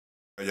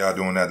How y'all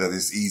doing out there?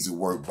 This easy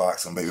work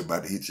boxing, baby.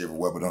 About to hit you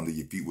everywhere but under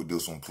your feet with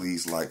this one.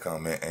 Please like,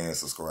 comment, and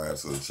subscribe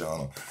to the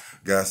channel.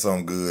 Got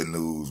some good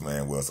news,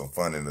 man. Well, some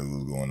funny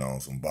news going on.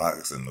 Some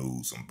boxing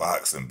news, some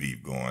boxing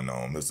beef going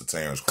on. Mr.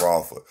 Terence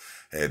Crawford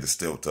had to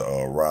step to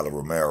Riley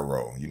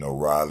Romero. You know,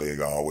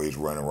 Riley always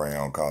running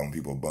around calling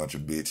people a bunch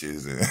of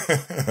bitches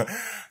and,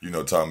 you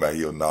know, talking about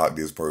he'll knock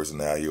this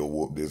person out, he'll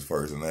whoop this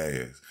person's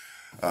ass.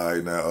 All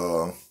right,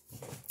 now,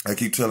 I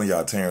keep telling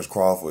y'all Terence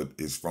Crawford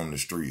is from the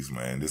streets,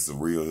 man. This is a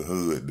real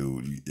hood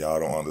dude.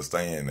 Y'all don't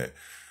understand that.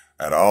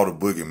 Out of all the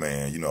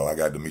boogeyman, you know, I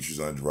got Demetrius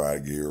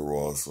Andrade, Gary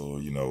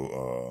Russell, you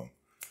know,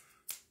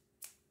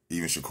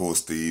 even Shakur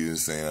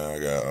Stevenson, I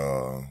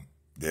got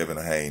Devin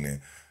Haney.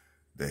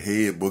 The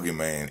head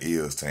boogeyman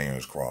is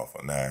Terence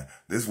Crawford. Now,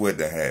 this is what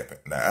that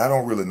happened. Now, I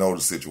don't really know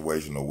the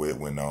situation or what it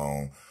went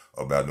on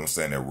about them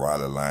saying that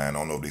Riley lying. I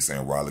don't know if they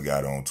saying Riley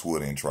got on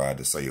Twitter and tried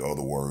to say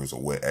other words or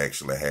what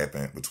actually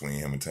happened between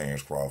him and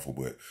Terence Crawford.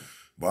 But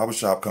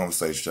Barbershop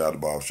Conversation, shout out to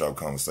Barbershop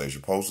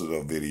Conversation, posted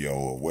a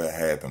video of what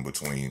happened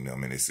between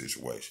them in this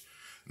situation.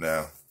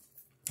 Now,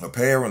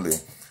 apparently,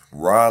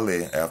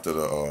 Riley, after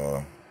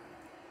the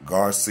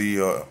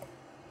Garcia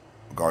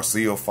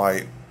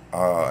fight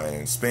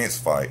and Spence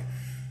fight,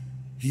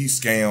 he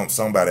scammed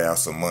somebody out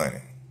some money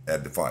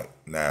at the fight.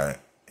 Now,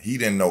 he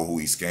didn't know who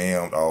he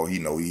scammed. All he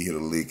know, he hit a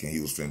lick and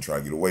he was finna try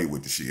to get away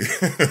with the shit.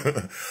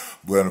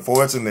 But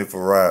unfortunately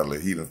for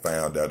Riley, he done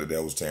found out that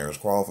that was Terence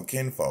Crawford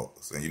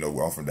kinfolks. And you know,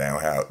 I'm from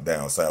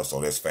down south,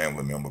 so that's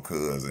family member,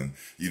 cousin.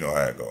 You know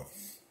how it go.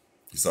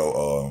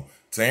 So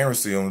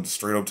Terence him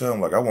straight up tell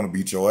him, like, I want to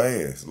beat your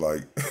ass.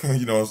 Like,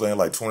 you know what I'm saying?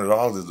 Like,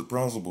 $20 is the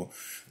principle.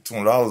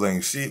 $20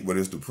 ain't shit, but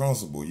it's the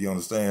principle. You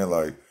understand?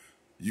 Like,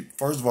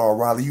 first of all,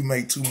 Riley, you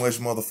make too much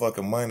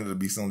motherfucking money to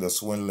be someone that's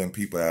swindling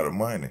people out of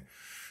money.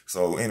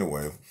 So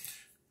anyway,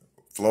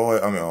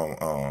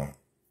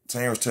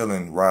 Terence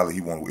telling Riley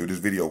he want, if this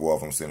video go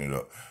off, I'm sending it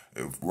up.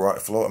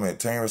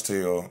 Terence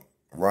tell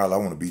Riley, I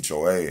want to beat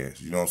your ass.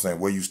 You know what I'm saying?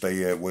 Where you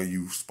stay at, where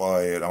you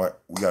spar at, all right,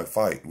 we got to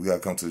fight. We got to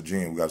come to the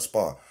gym. We got to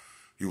spar.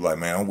 He was like,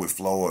 man, I'm with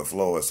Floyd.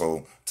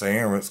 So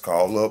Terence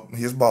called up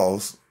his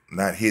boss,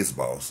 not his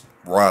boss,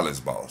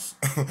 Riley's boss.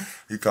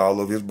 He called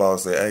up his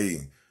boss and said,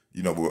 hey,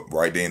 you know,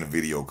 right there in the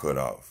video cut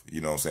off. You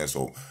know what I'm saying?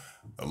 So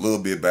a little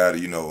bit about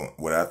it, you know,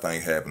 what I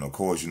think happened. Of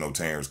course, you know,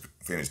 Terence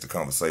finished the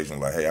conversation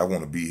like, hey, I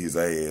want to beat his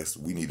ass.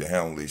 We need to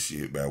handle this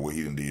shit about what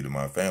he done did to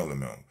my family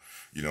member.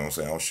 You know what I'm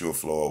saying? I'm sure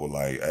Floyd was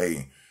like,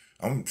 hey,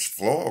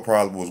 Floyd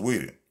probably was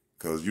with it.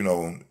 Because, you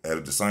know,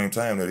 at the same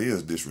time, that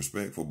is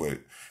disrespectful. But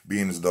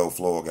being as though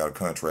Floyd got a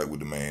contract with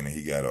the man and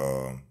he got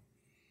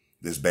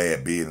this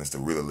bad business to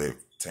really let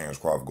Terence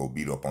Crawford go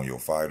beat up on your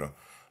fighter,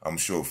 I'm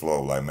sure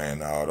Floyd was like, man,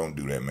 nah, don't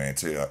do that, man.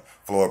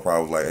 Floyd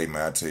probably was like, hey,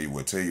 man, I tell you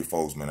what, tell your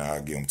folks, man,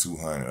 I'll give them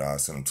 $200. I'll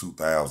send them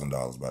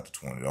 $2,000 about the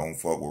 20. Don't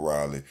fuck with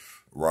Riley.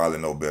 Riley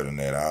know better than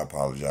that. I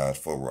apologize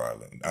for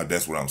Riley.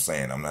 That's what I'm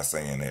saying. I'm not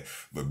saying that.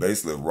 But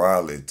basically,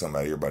 Riley, talking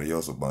about everybody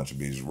else a bunch of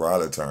bitches,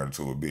 Riley turned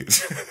into a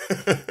bitch.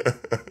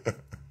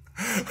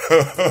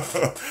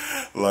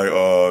 Like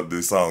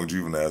the song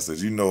Juvenile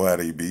says, you know how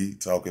they be,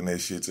 talking that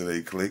shit till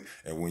they click,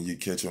 and when you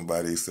catch them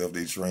by themselves,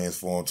 they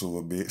transform to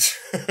a bitch.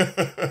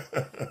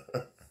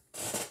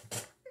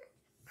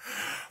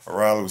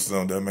 Riley was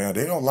saying that, man,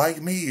 they don't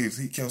like me.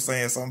 He kept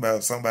saying something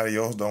about somebody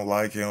else don't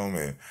like him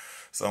and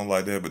something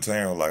like that. But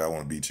Terence was like, I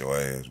want to beat your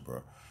ass,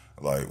 bro.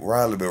 Like,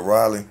 Riley,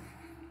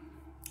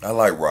 I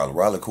like Riley.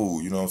 Riley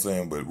cool, you know what I'm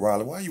saying? But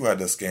Riley, why you out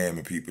there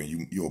scamming people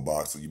and you're a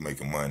boxer, you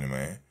making money,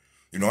 man?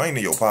 You know, I ain't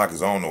in your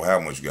pockets. I don't know how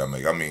much you got to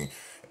make. I mean,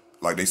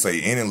 like they say,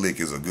 any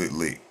lick is a good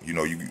lick. You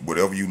know,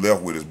 whatever you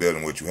left with is better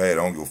than what you had. I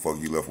don't give a fuck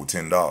if you left with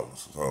 $10.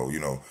 So, you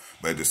know,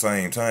 but at the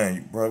same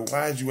time, bro,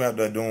 why is you out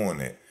there doing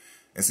that?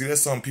 And see, that's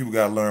something people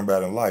got to learn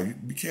about in life.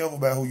 Be careful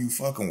about who you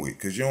fucking with,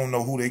 because you don't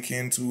know who they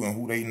kin to and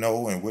who they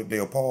know and what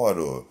they're a part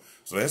of.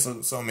 So that's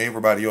something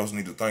everybody else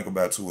need to think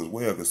about too as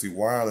well. Because see,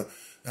 Wilder,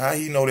 how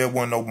he know there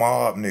wasn't no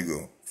mob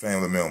nigga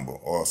family member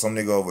or some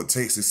nigga over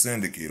Texas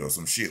syndicate or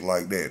some shit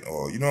like that?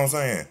 Or, you know what I'm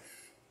saying?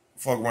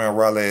 Fuck around,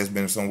 Riley has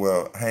been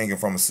somewhere hanging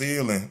from a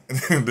ceiling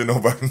and then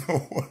nobody know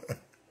what.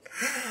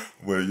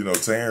 But, you know,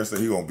 Terence said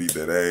he gonna beat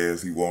that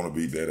ass. He wanna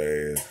beat that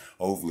ass.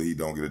 Hopefully he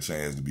don't get a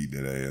chance to beat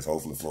that ass.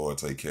 Hopefully Floyd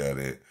take care of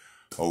that.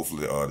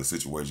 Hopefully the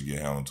situation get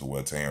handled to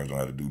where Terence don't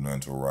have to do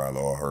nothing to Riley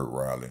or hurt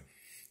Riley.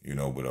 You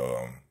know, but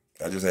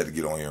I just had to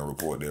get on here and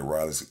report that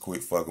Riley said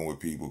quit fucking with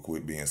people,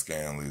 quit being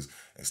scandalous,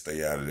 and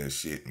stay out of that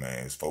shit,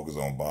 man. Just focus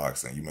on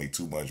boxing. You make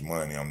too much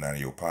money. I'm not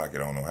in your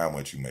pocket. I don't know how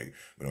much you make,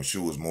 but I'm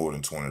sure it's more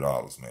than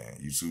 $20,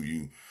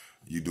 man.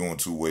 You doing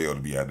too well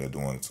to be out there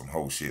doing some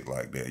whole shit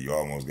like that. You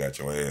almost got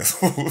your ass.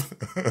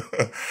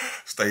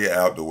 Stay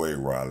out the way,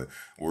 Riley.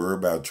 Worry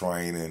about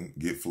training.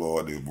 Get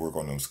Floyd to work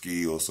on them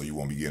skills so you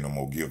won't be getting no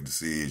more gift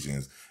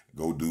decisions.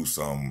 Go do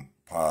something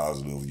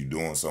positive. You're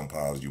doing something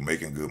positive. You're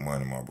making good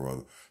money, my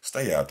brother.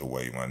 Stay out the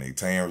way, my nigga.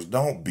 Terence,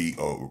 don't beat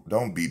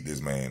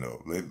this man up.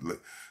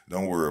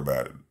 Don't worry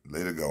about it.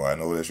 Let it go. I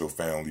know that's your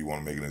family. You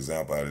want to make an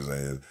example out of his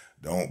ass.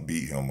 Don't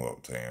beat him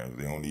up, Terrence.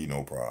 They don't need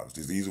no problems.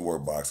 This Easy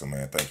Work Boxing,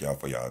 man. Thank y'all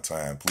for y'all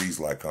time.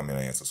 Please like, comment,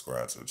 and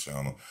subscribe to the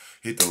channel.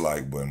 Hit the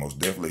like button. Most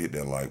definitely hit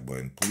that like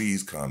button.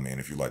 Please comment.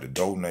 If you like to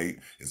donate,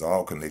 it's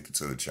all connected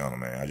to the channel,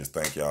 man. I just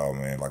thank y'all,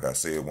 man. Like I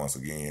said once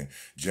again,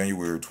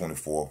 January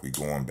 24th, we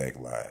going back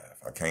live.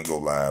 I can't go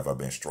live. I've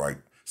been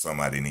striked.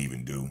 Something I didn't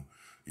even do.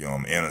 You know,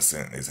 I'm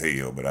innocent as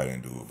hell, but I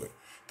didn't do it. But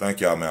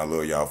thank y'all, man. I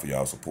love y'all for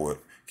y'all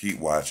support. Keep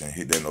watching.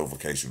 Hit that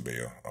notification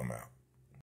bell. I'm out.